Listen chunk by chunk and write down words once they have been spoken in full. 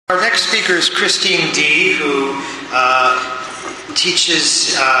Our next speaker is Christine D., who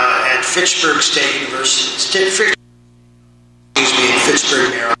teaches at Fitchburg State University, in Fitchburg,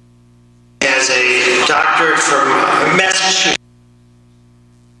 Maryland. She has a doctorate from Massachusetts.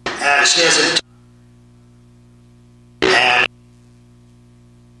 She has a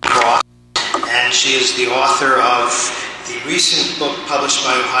and she is the author of the recent book published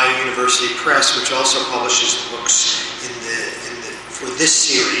by Ohio University Press, which also publishes the books for this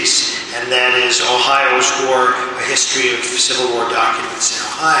series, and that is Ohio's War, A History of Civil War Documents in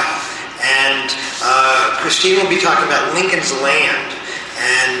Ohio. And Christine will be talking about Lincoln's Land.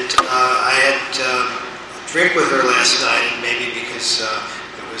 And I had a drink with her last night, and maybe because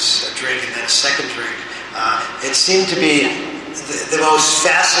it was a drink and then a second drink, it seemed to be the most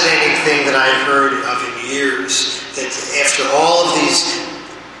fascinating thing that I'd heard of in years, that after all of these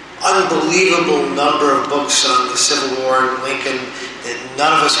unbelievable number of books on the Civil War and Lincoln that none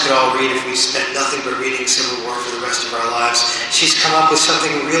of us could all read if we spent nothing but reading Civil War for the rest of our lives, she's come up with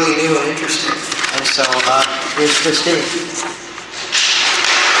something really new and interesting. And so, here's Christine.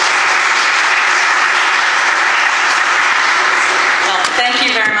 Thank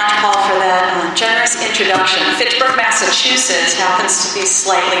you very much, Paul, for that generous introduction. Fitchburg, Massachusetts happens to be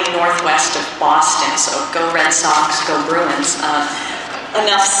slightly northwest of Boston, so go Red Sox, go Bruins.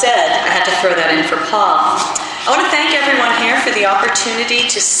 Enough said. I had to throw that in for Paul. I want to thank everyone here for the opportunity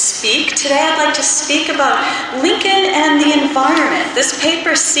to speak. Today I'd like to speak about Lincoln and the environment. This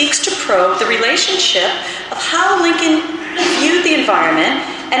paper seeks to probe the relationship of how Lincoln viewed the environment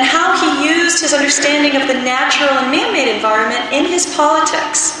and how he used his understanding of the natural and man-made environment in his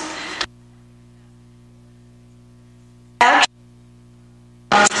politics. A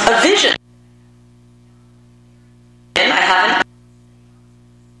vision. I haven't.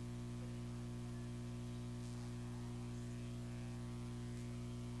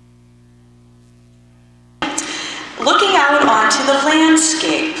 Looking out onto the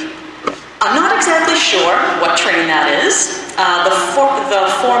landscape. I'm not exactly sure what train that is. The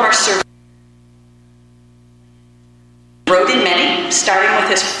former surveyor rode in many, starting with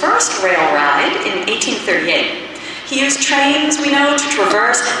his first rail ride in 1838. He used trains, we know, to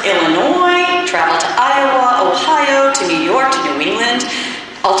traverse Illinois, travel to Iowa, Ohio, to New York, to New England,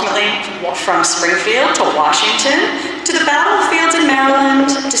 ultimately from Springfield to Washington, to the battlefields in Maryland,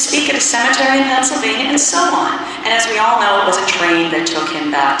 to speak at a cemetery in Pennsylvania, and so on. And as we all know, it was a train that took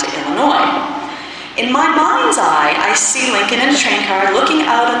him back to Illinois. In my mind's eye, I see Lincoln in a train car looking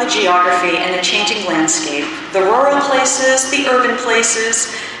out on the geography and the changing landscape, the rural places, the urban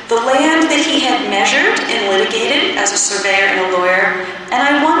places, the land that he had measured and litigated as a surveyor and a lawyer. And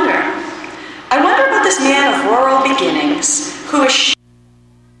I wonder about this man of rural beginnings who is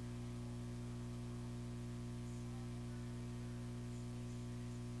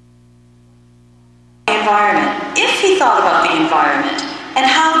the environment, if he thought about the environment and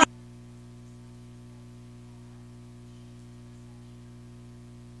how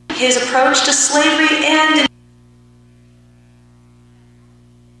his approach to slavery and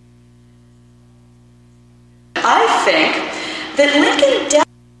I think that Lincoln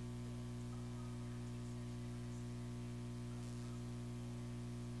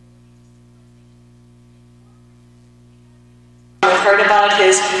I've heard about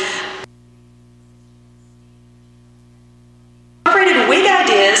his incorporated Whig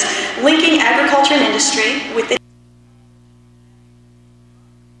ideas linking agriculture and industry with the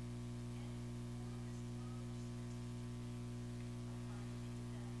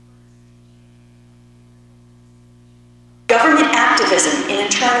government activism in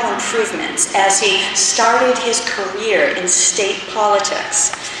internal improvements as he started his career in state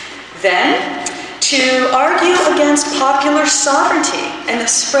politics. Then, to argue against popular sovereignty and the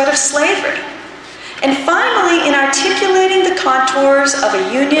spread of slavery. And finally, in articulating the contours of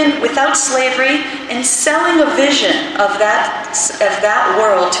a union without slavery and selling a vision of that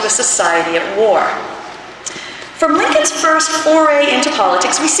world to a society at war. From Lincoln's first foray into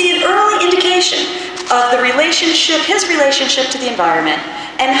politics, we see an early indication of his relationship to the environment,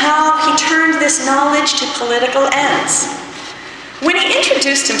 and how he turned this knowledge to political ends. When he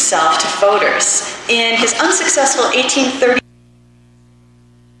introduced himself to voters in his unsuccessful 1830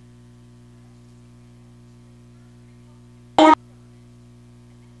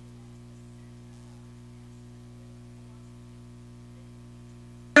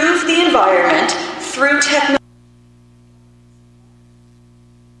 improve the environment through technology,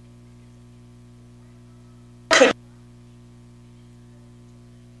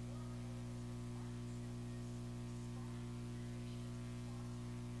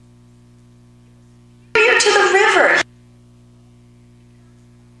 to the river.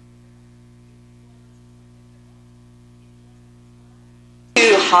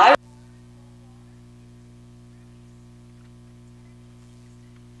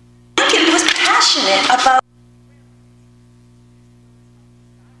 about.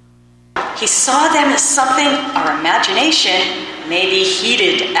 He saw them as something our imagination may be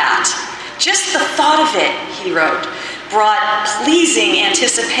heated at. Just the thought of it, he wrote, brought pleasing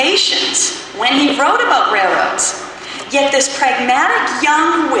anticipations when he wrote about railroads. Yet this pragmatic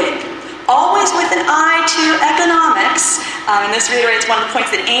young Whig, always with an eye to economics, and this reiterates one of the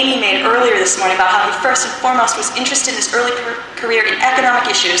points that Amy made earlier this morning about how he first and foremost was interested in his early career in economic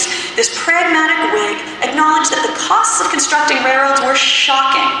issues. This pragmatic Whig acknowledged that the costs of constructing railroads were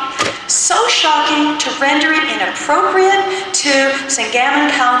shocking. So shocking to render it inappropriate to Sangamon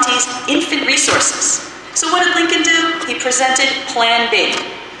County's infant resources. So what did Lincoln do? He presented Plan B.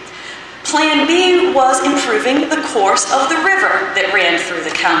 Plan B was improving the course of the river that ran through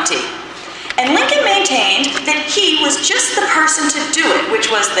the county. And Lincoln maintained that he was just the person to do it,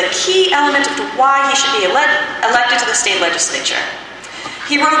 which was the key element of why he should be elected to the state legislature.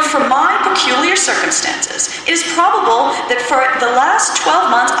 He wrote, "For my peculiar circumstances, it is probable that for the last 12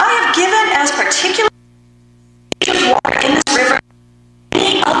 months I have given as particular water in this river as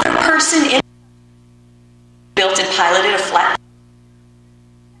any other person in built and piloted a flat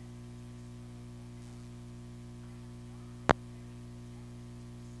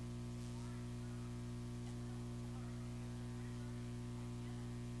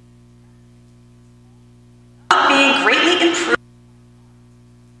being greatly improved.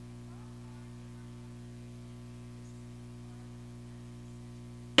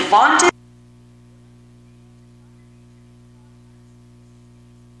 Vaunted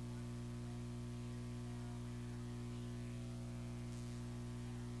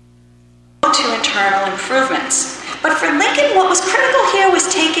to internal improvements. But for Lincoln, what was critical here was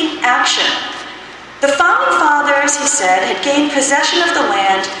taking action. The Founding Fathers, he said, had gained possession of the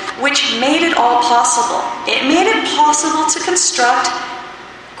land, which made it all possible. It made it possible to construct,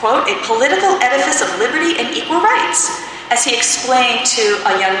 quote, a political edifice of liberty and equal rights, as he explained to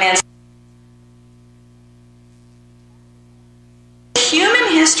a young man. Human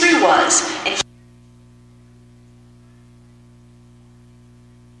history was, and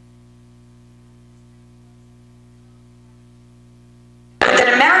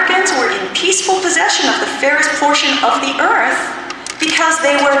that Americans were in peaceful possession of the fairest portion of the earth because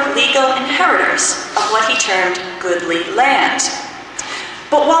they were legal inheritors of what he termed goodly land.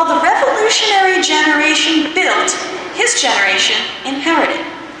 But while the revolutionary generation built, his generation inherited.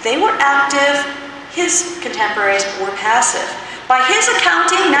 They were active, his contemporaries were passive. By his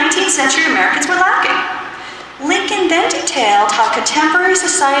accounting, 19th century Americans were lacking. Lincoln then detailed how contemporary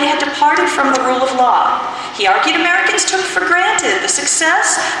society had departed from the rule of law. He argued Americans took for granted the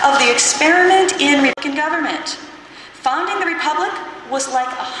success of the experiment in Republican government. Founding the Republic was like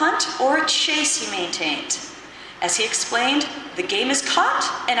a hunt or a chase, he maintained. As he explained, the game is caught,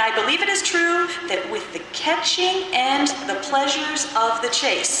 and I believe it is true that with the catching and the pleasures of the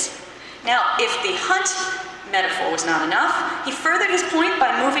chase. Now, if the hunt metaphor was not enough, he furthered his point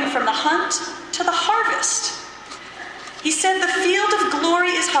by moving from the hunt to the harvest. He said, "The field of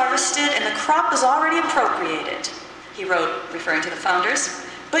glory is harvested and the crop is already appropriated," he wrote, referring to the founders.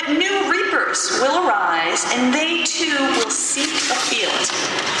 "But new reapers will arise, and they too will seek a field."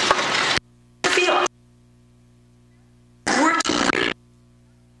 The field were to reap.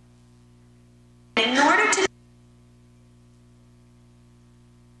 In order to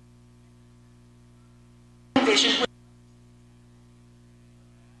envision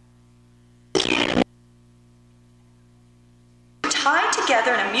tied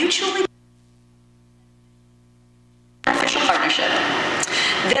together in a mutually beneficial partnership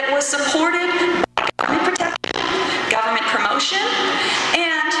that was supported by government protection, government promotion,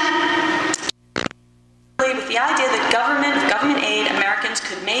 and with the idea that government aid, Americans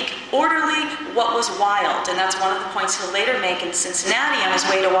could make orderly what was wild. And that's one of the points he'll later make in Cincinnati on his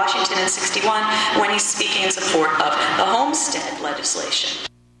way to Washington in '61 when he's speaking in support of the Homestead legislation.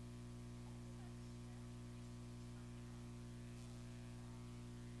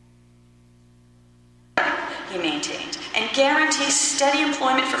 He maintained, and guarantees steady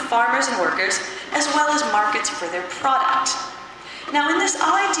employment for farmers and workers, as well as markets for their product. Now, in this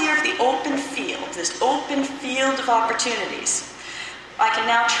idea of the open field, this open field of opportunities, I can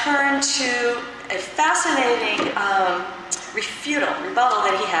now turn to a fascinating rebuttal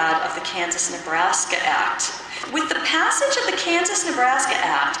that he had of the Kansas-Nebraska Act. With the passage of the Kansas-Nebraska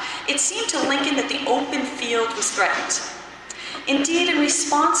Act, it seemed to Lincoln that the open field was threatened. Indeed, in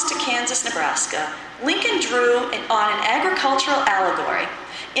response to Kansas-Nebraska, Lincoln drew on an agricultural allegory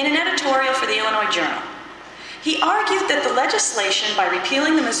in an editorial for the Illinois Journal. He argued that the legislation, by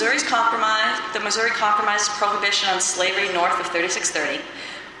repealing the Missouri Compromise's prohibition on slavery north of 3630,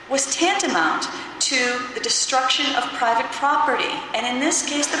 was tantamount to the destruction of private property. And in this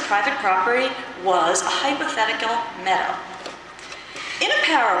case, the private property was a hypothetical meadow. In a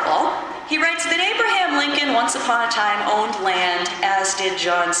parable, he writes that Abraham Lincoln once upon a time owned land, as did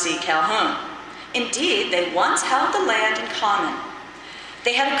John C. Calhoun. Indeed, they once held the land in common.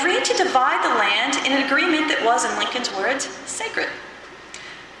 They had agreed to divide the land in an agreement that was, in Lincoln's words, sacred.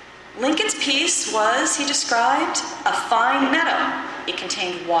 Lincoln's piece was, he described, a fine meadow. It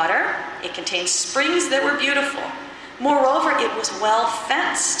contained water. It contained springs that were beautiful. Moreover, it was well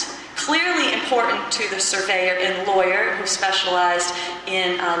fenced, clearly important to the surveyor and lawyer who specialized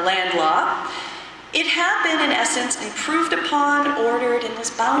in land law. It had been, in essence, improved upon, ordered, and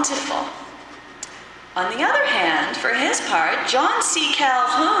was bountiful. On the other hand, for his part, John C.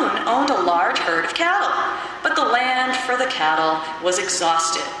 Calhoun owned a large herd of cattle, but the land for the cattle was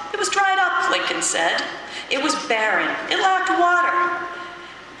exhausted. It was dried up, Lincoln said. It was barren. It lacked water.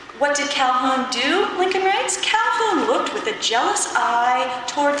 What did Calhoun do, Lincoln writes? Calhoun looked with a jealous eye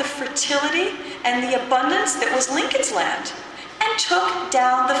toward the fertility and the abundance that was Lincoln's land and took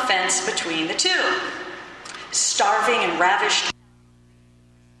down the fence between the two. Starving and ravished,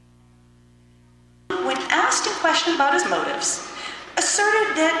 when asked a question about his motives,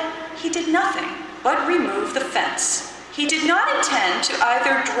 asserted that he did nothing but remove the fence. He did not intend to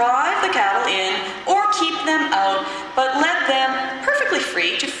either drive the cattle in or keep them out, but let them perfectly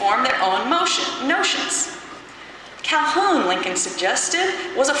free to form their own notions. Calhoun, Lincoln suggested,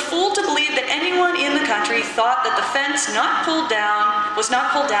 was a fool to believe that anyone in the country thought that the fence was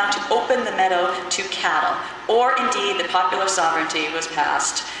not pulled down to open the meadow to cattle, or indeed that popular sovereignty was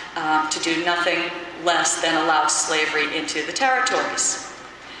passed to do nothing less than allow slavery into the territories.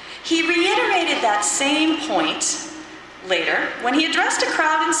 He reiterated that same point later when he addressed a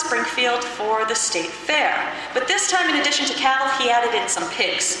crowd in Springfield for the state fair. But this time, in addition to cattle, he added in some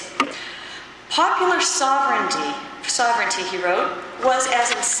pigs. Popular sovereignty, he wrote, was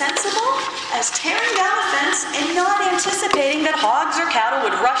as insensible as tearing down a fence and not anticipating that hogs or cattle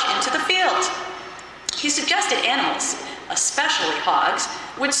would rush into the field. He suggested animals, especially hogs,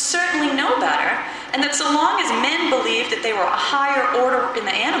 would certainly know better, and that so long as men believed that they were a higher order in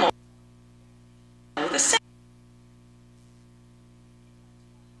the animal, the same.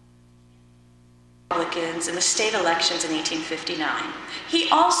 Republicans in the state elections in 1859. He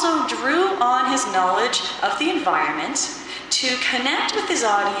also drew on his knowledge of the environment to connect with his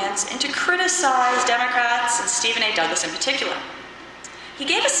audience and to criticize Democrats and Stephen A. Douglas in particular. He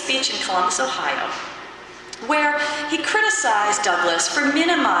gave a speech in Columbus, Ohio, where he criticized Douglas for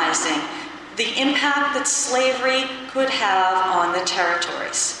minimizing the impact that slavery could have on the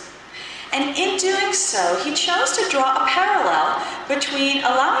territories. And in doing so, he chose to draw a parallel between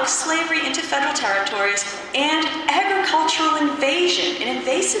allowing slavery into federal territories and agricultural invasion, an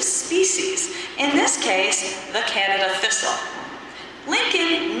invasive species, in this case, the Canada thistle.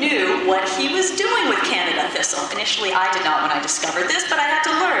 Lincoln knew what he was doing with Canada thistle. Initially, I did not when I discovered this, but I had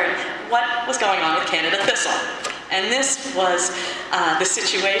to learn what was going on with Canada thistle. And this was the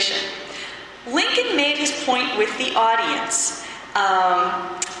situation. Lincoln made his point with the audience,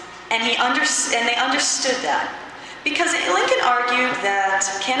 and they understood that. Because Lincoln argued that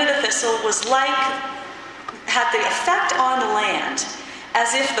Canada thistle had the effect on land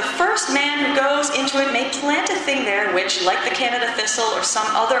as if the first man who goes into it may plant a thing there which, like the Canada thistle or some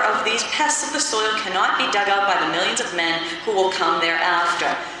other of these pests of the soil, cannot be dug out by the millions of men who will come thereafter.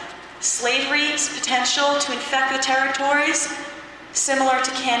 Slavery's potential to infect the territories, similar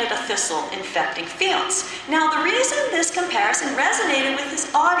to Canada thistle infecting fields. Now, the reason this comparison resonated with his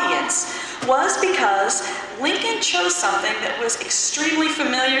audience was because Lincoln chose something that was extremely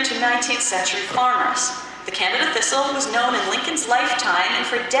familiar to 19th century farmers. The Canada thistle was known in Lincoln's lifetime and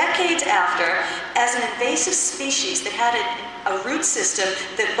for decades after as an invasive species that had a root system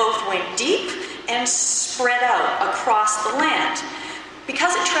that both went deep and spread out across the land.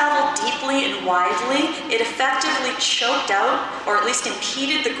 Because it traveled deeply and widely, it effectively choked out, or at least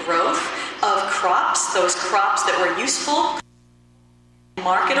impeded the growth of crops, those crops that were useful,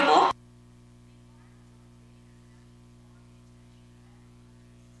 marketable.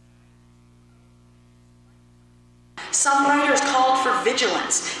 Some writers called for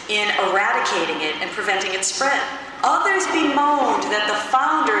vigilance in eradicating it and preventing its spread. Others bemoaned that the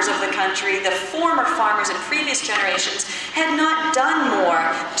founders of the country, the former farmers in previous generations, had not done more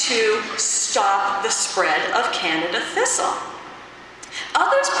to stop the spread of Canada thistle.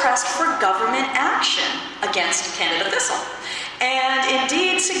 Others pressed for government action against Canada thistle, and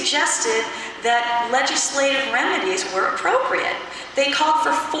indeed suggested that legislative remedies were appropriate. They called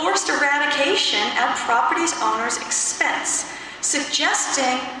for forced eradication at property owners' expense.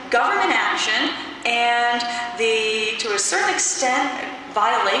 suggesting government action and to a certain extent,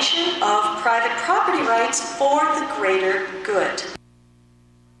 violation of private property rights for the greater good.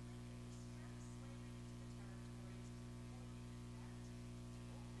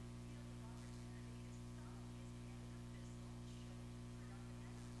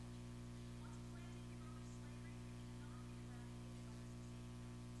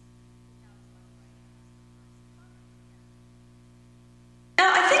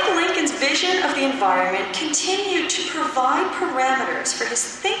 Vision of the environment continued to provide parameters for his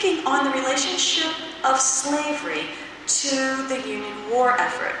thinking on the relationship of slavery to the Union war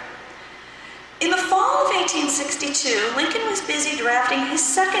effort. In the fall of 1862, Lincoln was busy drafting his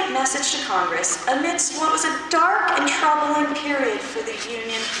second message to Congress amidst what was a dark and troubling period for the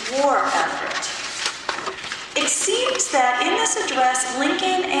Union war effort. It seems that in this address,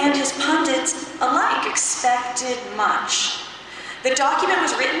 Lincoln and his pundits alike expected much. The document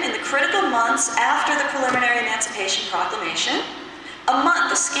was written in the critical months after the preliminary Emancipation Proclamation,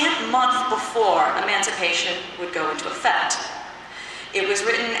 a scant month before emancipation would go into effect. It was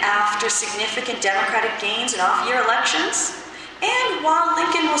written after significant Democratic gains in off-year elections, and while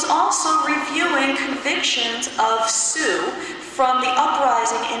Lincoln was also reviewing convictions of Sioux from the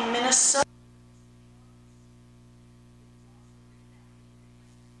uprising in Minnesota.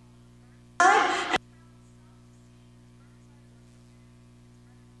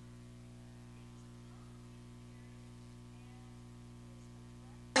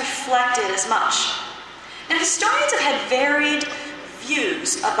 Reflected as much. Now, historians have had varied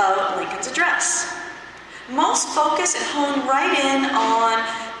views about Lincoln's address. Most focus and hone right in on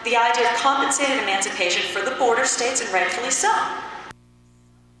the idea of compensated emancipation for the border states, and rightfully so.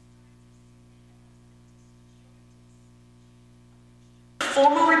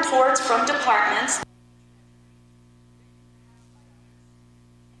 Formal reports from departments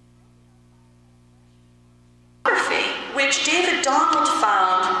which David Donald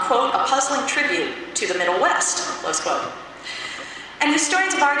found, quote, a puzzling tribute to the Middle West, close quote. And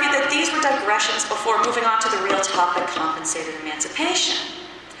historians have argued that these were digressions before moving on to the real topic, compensated emancipation.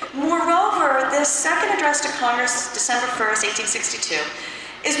 Moreover, this second address to Congress, December 1st, 1862,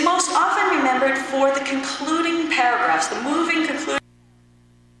 is most often remembered for the concluding paragraphs, the moving concluding.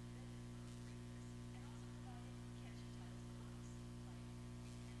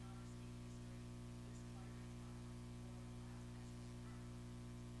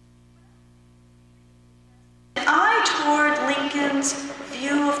 Toward Lincoln's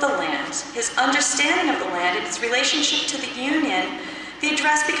view of the land, his understanding of the land, and its relationship to the Union, the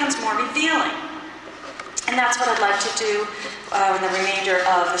address becomes more revealing. And that's what I'd like to do in the remainder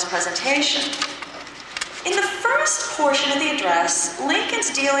of this presentation. In the first portion of the address,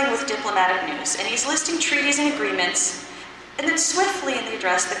 Lincoln's dealing with diplomatic news, and he's listing treaties and agreements, and then swiftly in the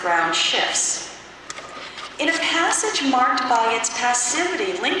address, the ground shifts. In a passage marked by its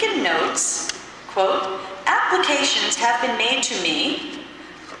passivity, Lincoln notes, quote, applications have been made to me,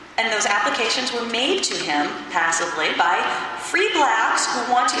 and those applications were made to him passively by free blacks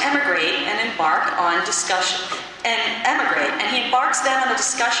who want to emigrate and embark on discussion, and he embarks them on a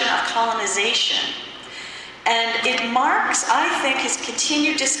discussion of colonization. And it marks, I think, his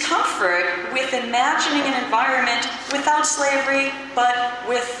continued discomfort with imagining an environment without slavery, but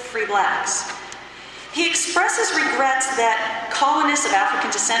with free blacks. He expresses regrets that colonists of African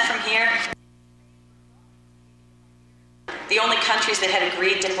descent from here, the only countries that had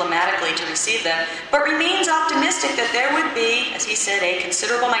agreed diplomatically to receive them, but remains optimistic that there would be, as he said, a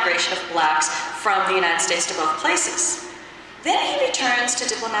considerable migration of blacks from the United States to both places. Then he returns to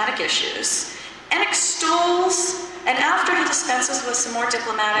diplomatic issues and extols, and after he dispenses with some more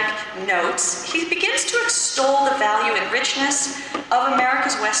diplomatic notes, he begins to extol the value and richness of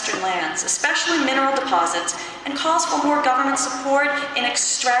America's western lands, especially mineral deposits, and calls for more government support in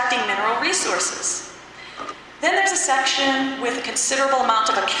extracting mineral resources. Then there's a section with a considerable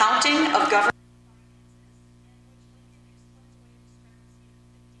amount of accounting of government.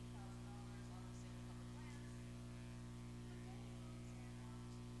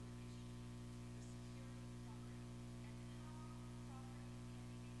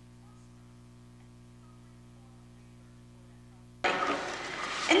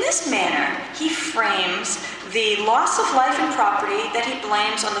 In this manner, he frames the loss of life and property that he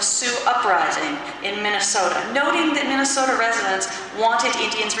blames on the Sioux uprising in Minnesota, noting that Minnesota residents wanted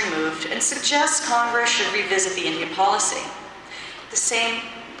Indians removed and suggests Congress should revisit the Indian policy. At the same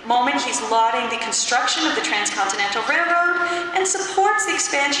moment, he's lauding the construction of the Transcontinental Railroad and supports the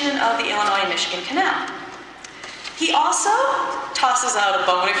expansion of the Illinois and Michigan Canal. He also tosses out a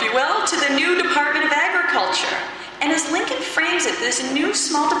bone, if you will, to the new Department of Agriculture And as Lincoln frames it, this new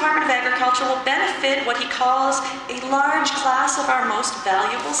small Department of Agriculture will benefit what he calls a large class of our most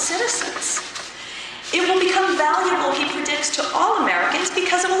valuable citizens. It will become valuable, he predicts, to all Americans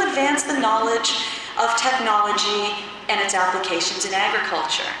because it will advance the knowledge of technology and its applications in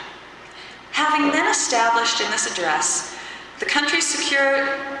agriculture. Having then established in this address the country's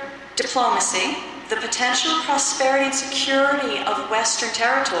secure diplomacy, the potential prosperity and security of Western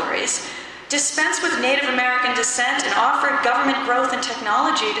territories, dispensed with Native American descent, and offered government growth and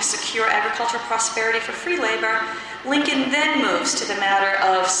technology to secure agricultural prosperity for free labor, Lincoln then moves to the matter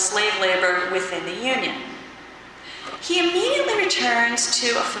of slave labor within the Union. He immediately returns to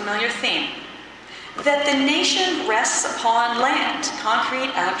a familiar theme, that the nation rests upon land,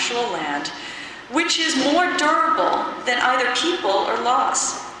 concrete, actual land, which is more durable than either people or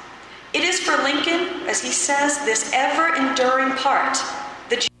laws. It is for Lincoln, as he says, this ever-enduring part,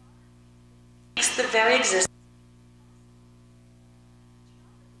 the makes the very existence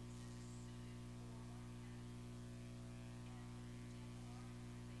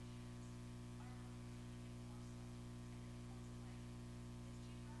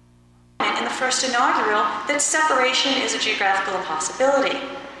in the first inaugural that separation is a geographical impossibility.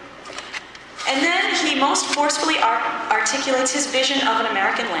 And then he most forcefully articulates his vision of an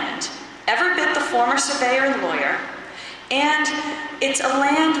American land, ever bit the former surveyor and lawyer, and it's a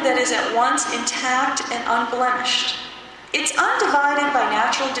land that is at once intact and unblemished. It's undivided by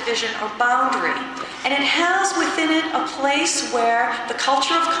natural division or boundary, and it has within it a place where the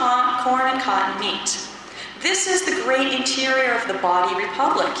culture of corn and cotton meet. This is the great interior of the body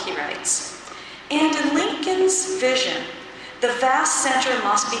republic, he writes. And in Lincoln's vision, the vast center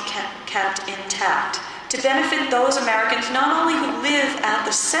must be kept intact to benefit those Americans not only who live at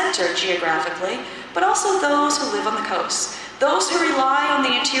the center geographically, but also those who live on the coast, those who rely on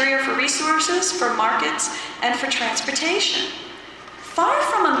the interior for resources, for markets, and for transportation. Far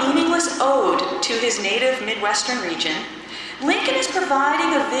from a meaningless ode to his native Midwestern region, Lincoln is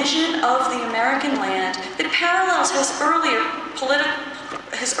providing a vision of the American land that parallels his earlier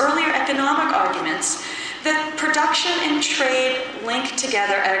economic arguments that production and trade link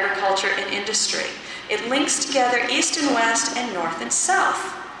together agriculture and industry. It links together east and west and north and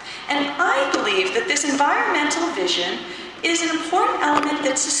south. And I believe that this environmental vision is an important element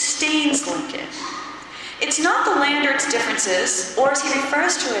that sustains Lincoln. It's not the land or its differences, or as he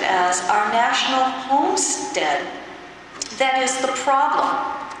refers to it as, our national homestead, that is the problem.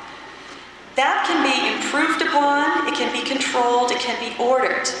 That can be improved upon, it can be controlled, it can be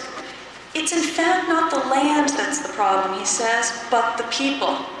ordered. It's in fact not the land that's the problem, he says, but the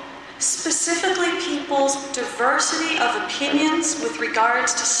people. Specifically, people's diversity of opinions with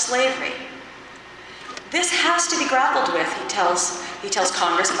regards to slavery. This has to be grappled with, he tells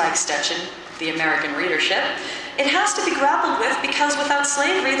Congress, by extension, the American readership. It has to be grappled with because without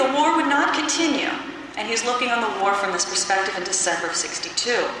slavery, the war would not continue. And he's looking on the war from this perspective in December of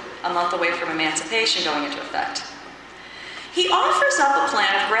 '62, a month away from emancipation going into effect. He offers up a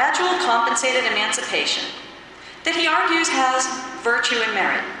plan of gradual compensated emancipation that he argues has virtue and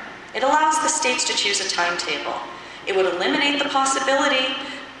merit. It allows the states to choose a timetable. It would eliminate the possibility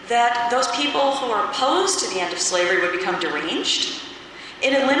that those people who are opposed to the end of slavery would become deranged.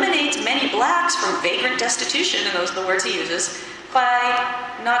 It eliminates many blacks from vagrant destitution, and those are the words he uses, by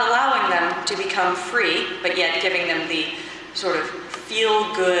not allowing them to become free, but yet giving them the sort of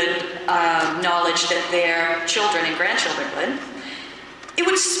feel-good knowledge that their children and grandchildren would. It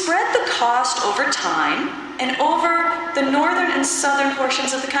would spread the cost over time and over the northern and southern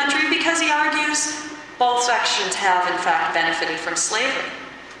portions of the country because he argues both sections have in fact benefited from slavery.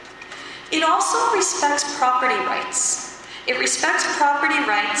 It also respects property rights. It respects property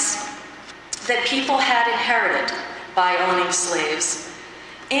rights that people had inherited by owning slaves.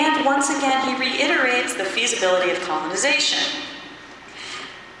 And once again, he reiterates the feasibility of colonization.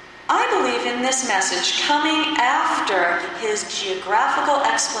 I believe in this message, coming after his geographical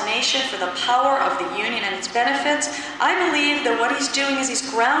explanation for the power of the Union and its benefits, I believe that what he's doing is he's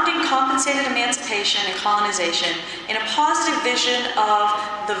grounding compensated emancipation and colonization in a positive vision of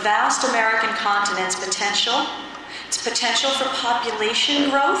the vast American continent's potential, its potential for population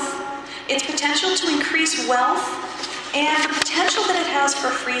growth, its potential to increase wealth, and the potential that it has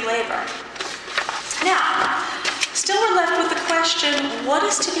for free labor. Now, still we're left with the question, what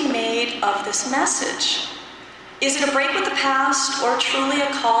is to be made of this message? Is it a break with the past or truly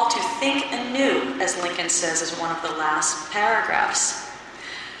a call to think anew, as Lincoln says as one of the last paragraphs?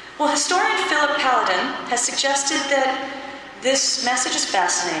 Well, historian Philip Paladin has suggested that this message is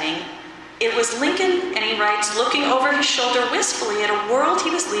fascinating It was Lincoln, and he writes, looking over his shoulder wistfully at a world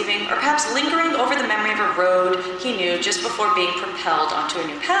he was leaving, or perhaps lingering over the memory of a road he knew just before being propelled onto a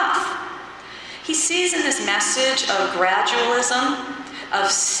new path. He sees in this message of gradualism, of a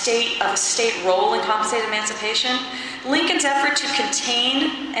state role in compensated emancipation, Lincoln's effort to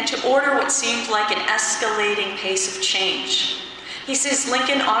contain and to order what seemed like an escalating pace of change. He sees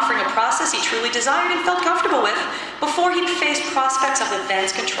Lincoln offering a process he truly desired and felt comfortable with before he faced prospects of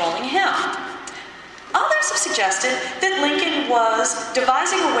events controlling him. Others have suggested that Lincoln was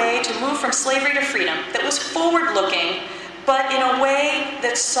devising a way to move from slavery to freedom that was forward-looking, but in a way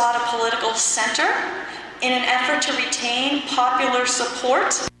that sought a political center in an effort to retain popular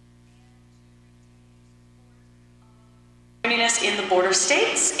support in the border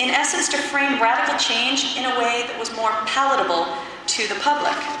states, in essence to frame radical change in a way that was more palatable to the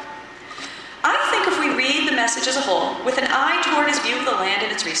public. I think if we read the message as a whole, with an eye toward his view of the land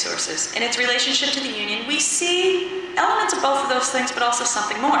and its resources, and its relationship to the Union, we see elements of both of those things, but also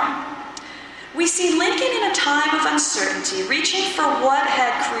something more. We see Lincoln in a time of uncertainty, reaching for what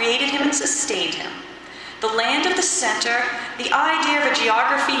had created him and sustained him. The land of the center, the idea of a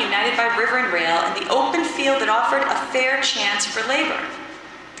geography united by river and rail, and the open field that offered a fair chance for labor.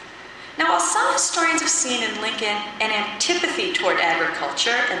 Now, while some historians have seen in Lincoln an antipathy toward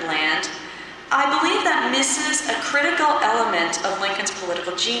agriculture and land, I believe that misses a critical element of Lincoln's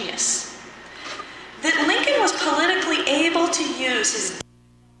political genius. That Lincoln was politically able to use his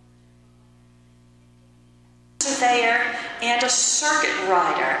surveyor and a circuit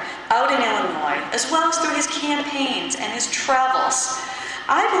rider out in Illinois, as well as through his campaigns and his travels.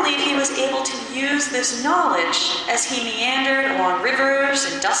 I believe he was able to use this knowledge as he meandered along rivers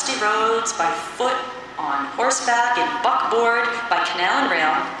and dusty roads, by foot, on horseback, in buckboard, by canal and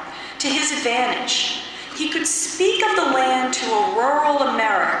rail, to his advantage. He could speak of the land to a rural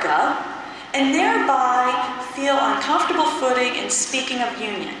America and thereby feel on comfortable footing in speaking of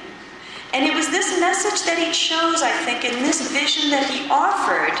union. And it was this message that he chose, I think, in this vision that he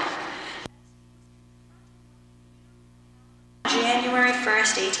offered January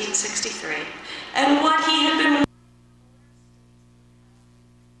 1st, 1863, and what he had been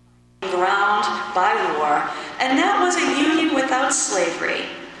ground by war, and that was a union without slavery,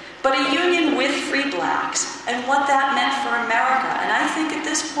 but a union with free blacks, and what that meant for America. And I think at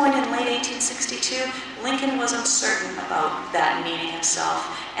this point in late 1862, Lincoln was uncertain about that meaning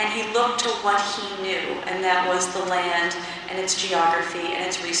himself, and he looked to what he knew, and that was the land and its geography and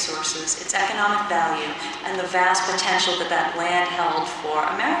its resources, its economic value, and the vast potential that that land held for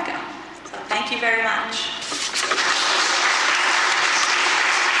America. So thank you very much.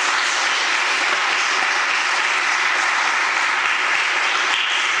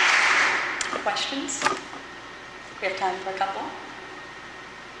 Questions? We have time for a couple.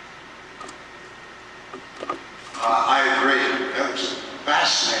 I agree. That was a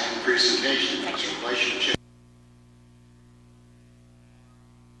fascinating presentation. Thank you. Relationship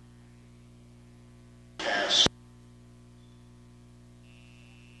has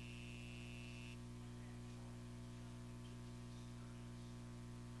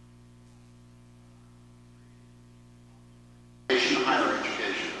higher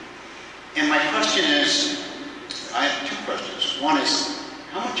education. And my question is, I have two questions. One is,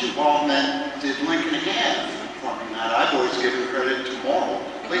 how much involvement did Lincoln have in forming that? I've always given credit to moral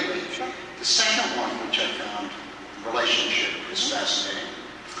completely. Sure. The second one, which I found, relationship, is fascinating.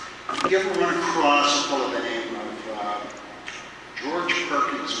 Have you ever run across a fellow by the name of George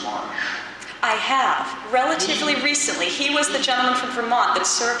Perkins Marsh? I have, relatively recently. He was the gentleman from Vermont that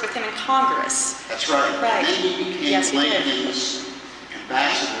served with him in Congress. That's right. Right. And then he became Yes, he did. Lincoln's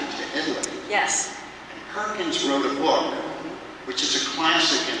ambassador to Italy. Yes. And Perkins wrote a book, which is a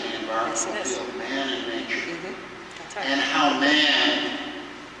classic in the environmental Yes, it is. field, Man and Nature. That's right. And how man,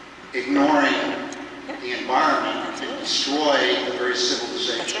 ignoring the environment, can destroy the very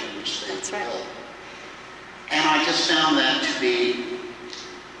civilization which they built. And I just found that to be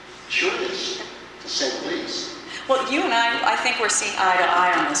curious, to say the least. Well, you and I think we're seeing eye to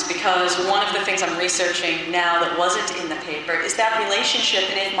eye on this, because one of the things I'm researching now that wasn't in the paper is that relationship,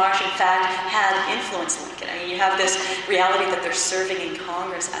 and if Marsh, in fact, had influenced Lincoln. I mean, you have this reality that they're serving in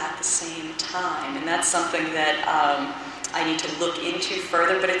Congress at the same time, and that's something that I need to look into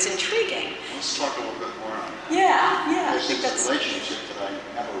further, but it's intriguing. Let's talk a little bit more on that. Yeah, I There's think this that's... relationship that I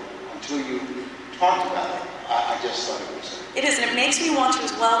never, until you talked about it, I just thought it was It is, and it makes me want to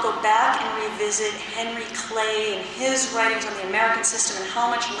as well go back and revisit Henry Clay and his writings on the American system and how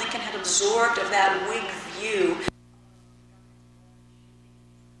much Lincoln had absorbed of that Whig view.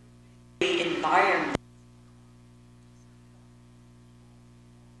 The environment.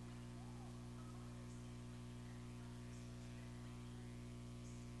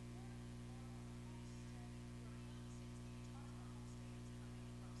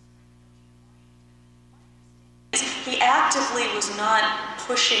 he actively was not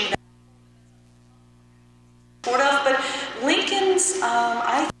pushing that sort of, but Lincoln's,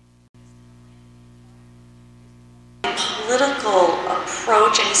 I think, political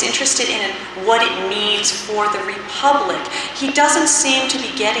approach, and he's interested in what it means for the Republic. He doesn't seem to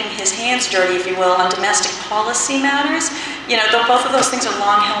be getting his hands dirty, if you will, on domestic policy matters. You know, though both of those things are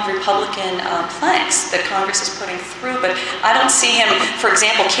long-held Republican planks that Congress is putting through, but I don't see him, for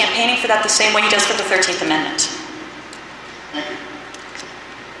example, campaigning for that the same way he does for the 13th Amendment. Thank you.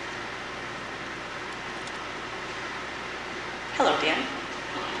 Hello, Dan.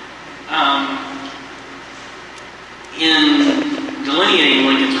 In delineating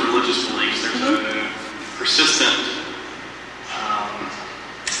Lincoln's religious beliefs, there's a persistent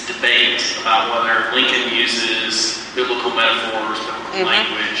debate about whether Lincoln uses biblical metaphors, biblical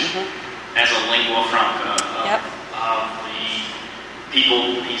language as a lingua franca of the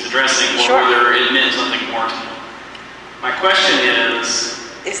people he's addressing, or whether it meant something more to him. My question is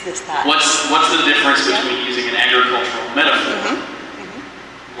this that? What's the difference between using an agricultural metaphor,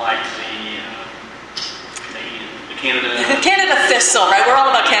 like the Canada thistle, right? We're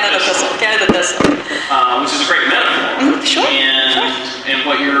all about Canada thistle. Canada thistle, which is a great metaphor. Sure. And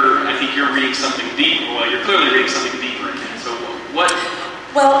what I think you're reading something deeper. Well, you're clearly reading something deeper in it. So what's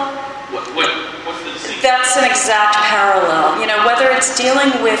the distinction? That's an exact parallel. You know, whether it's dealing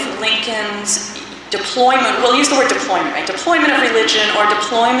with Lincoln's deployment, we'll use the word deployment, right? Deployment of religion or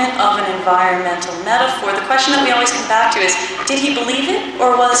deployment of an environmental metaphor. The question that we always come back to is, did he believe it,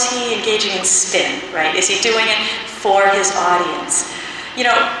 or was he engaging in spin, right? Is he doing it for his audience? You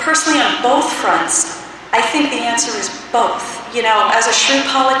know, personally on both fronts, I think the answer is both. You know, as a shrewd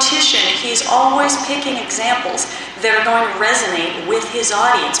politician, he's always picking examples that are going to resonate with his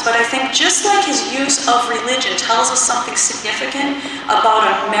audience. But I think just like his use of religion tells us something significant about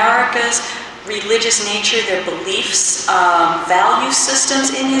America's religious nature, their beliefs, value systems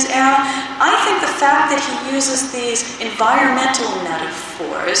in his era, I think the fact that he uses these environmental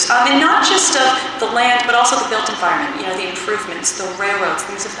metaphors, and not just of the land, but also the built environment, you know, the improvements, the railroads,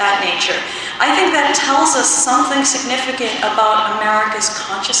 things of that nature, I think that tells us something significant about America's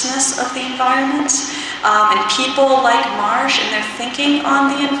consciousness of the environment, and people like Marsh and their thinking on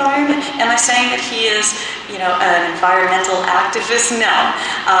the environment. Am I saying that he is, you know, an environmental activist? No.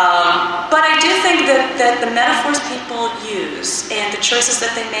 But I do think that the metaphors people use and the choices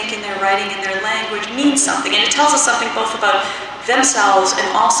that they make in their writing and their language mean something. And it tells us something both about themselves and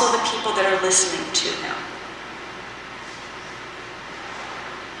also the people that are listening to him.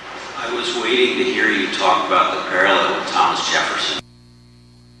 I was waiting to hear you talk about the parallel with Thomas Jefferson.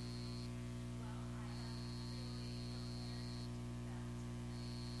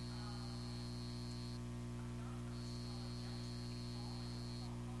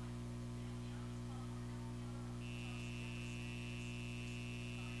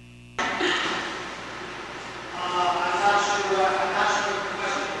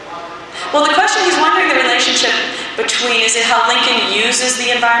 Well, the question, he's wondering the relationship between, is it how Lincoln uses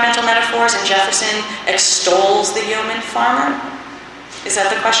the environmental metaphors and Jefferson extols the yeoman farmer? Is that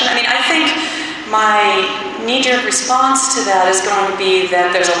the question? I mean, I think my knee-jerk response to that is going to be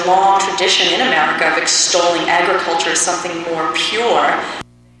that there's a long tradition in America of extolling agriculture as something more pure.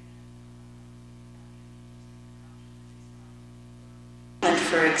 And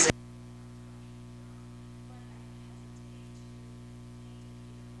for example,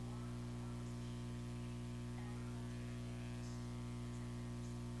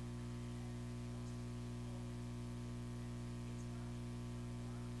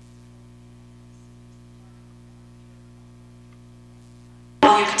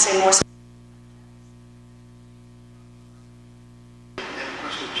 you could say more. And of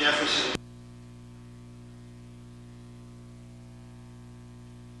course with Jefferson,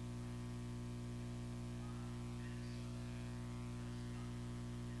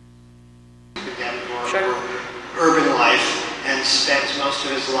 began urban life and spent most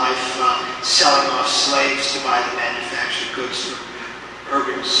of his life selling off slaves to buy the manufactured goods from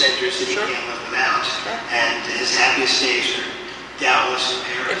urban centers that he can't live without. And his happiest days are doubtless in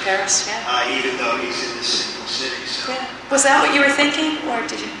Paris. In Paris, yeah. Even though he's in this single city. So. Yeah. Was that what you were thinking, or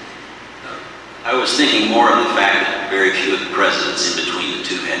did you? I was thinking more of the fact that very few of the presidents in between the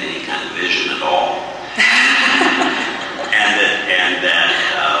two had any kind of vision at all, and that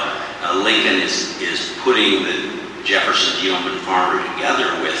Lincoln is putting the Jefferson yeoman farmer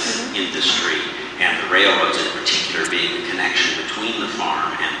together with industry, and the railroads in particular being the connection between the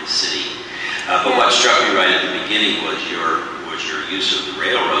farm and the city. But what struck me right at the beginning was your use of the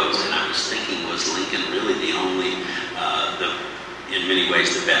railroads, and I was thinking, was Lincoln really the only, in many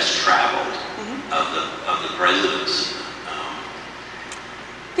ways, the best traveled of the presidents.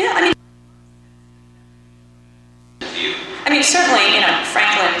 Yeah, I mean, certainly,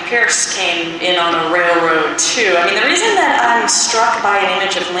 Franklin Pierce came in on a railroad too. I mean, the reason that I'm struck by an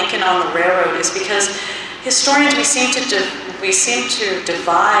image of Lincoln on the railroad is because historians, we seem to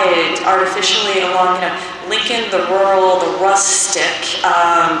divide artificially along, Lincoln, the rural, the rustic,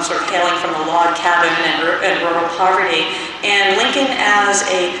 sort of hailing from the log cabin and rural poverty, and Lincoln as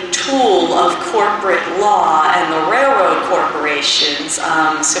a tool of corporate law and the railroad corporations,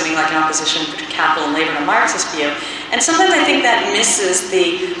 assuming like an opposition between capital and labor in a Marxist view. And sometimes I think that misses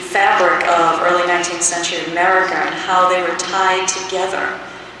the fabric of early 19th century America and how they were tied together.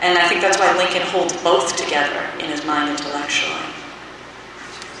 And I think that's why Lincoln holds both together in his mind intellectually.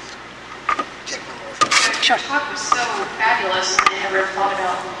 Sure. The talk was so fabulous, and I never thought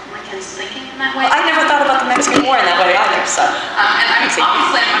about Lincoln's thinking in that way. Well, I never thought about the Mexican War in that way either, so. And I'm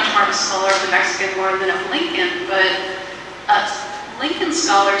obviously much more of a scholar of the Mexican War than of Lincoln, but Lincoln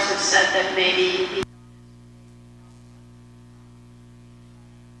scholars have said that maybe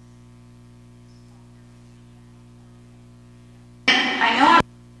I know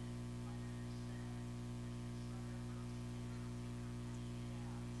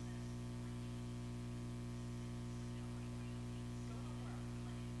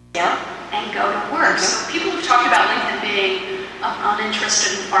and go to work. So people have talked about Lincoln being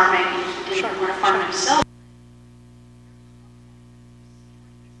uninterested in farming. He didn't want to farm himself.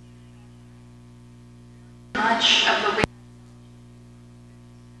 Much of the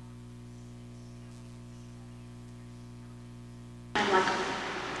and like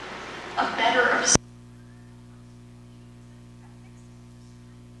a better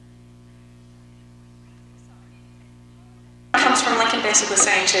comes from Lincoln basically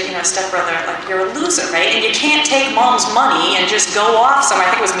saying to, stepbrother, like, you're a loser, right? And you can't take mom's money and just go off somewhere. I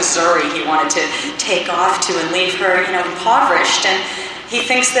think it was Missouri he wanted to take off to and leave her, impoverished. And he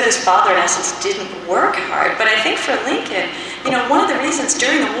thinks that his father, in essence, didn't work hard. But I think for Lincoln, one of the reasons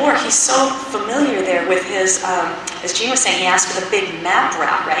during the war he's so familiar there with his, as Jean was saying, he asked for the big map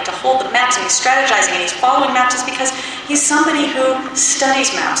route, right, to hold the maps, and he's strategizing and he's following maps is because he's somebody who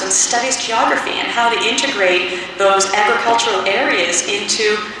studies maps and studies geography and how to integrate those agricultural areas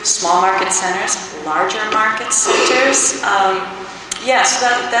into small market centers, larger market centers. So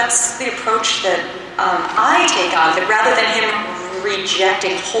that's the approach that I take on it, rather than him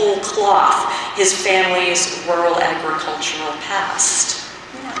rejecting whole cloth his family's rural agricultural past.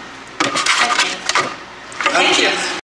 Yeah. Thank you. Thank you.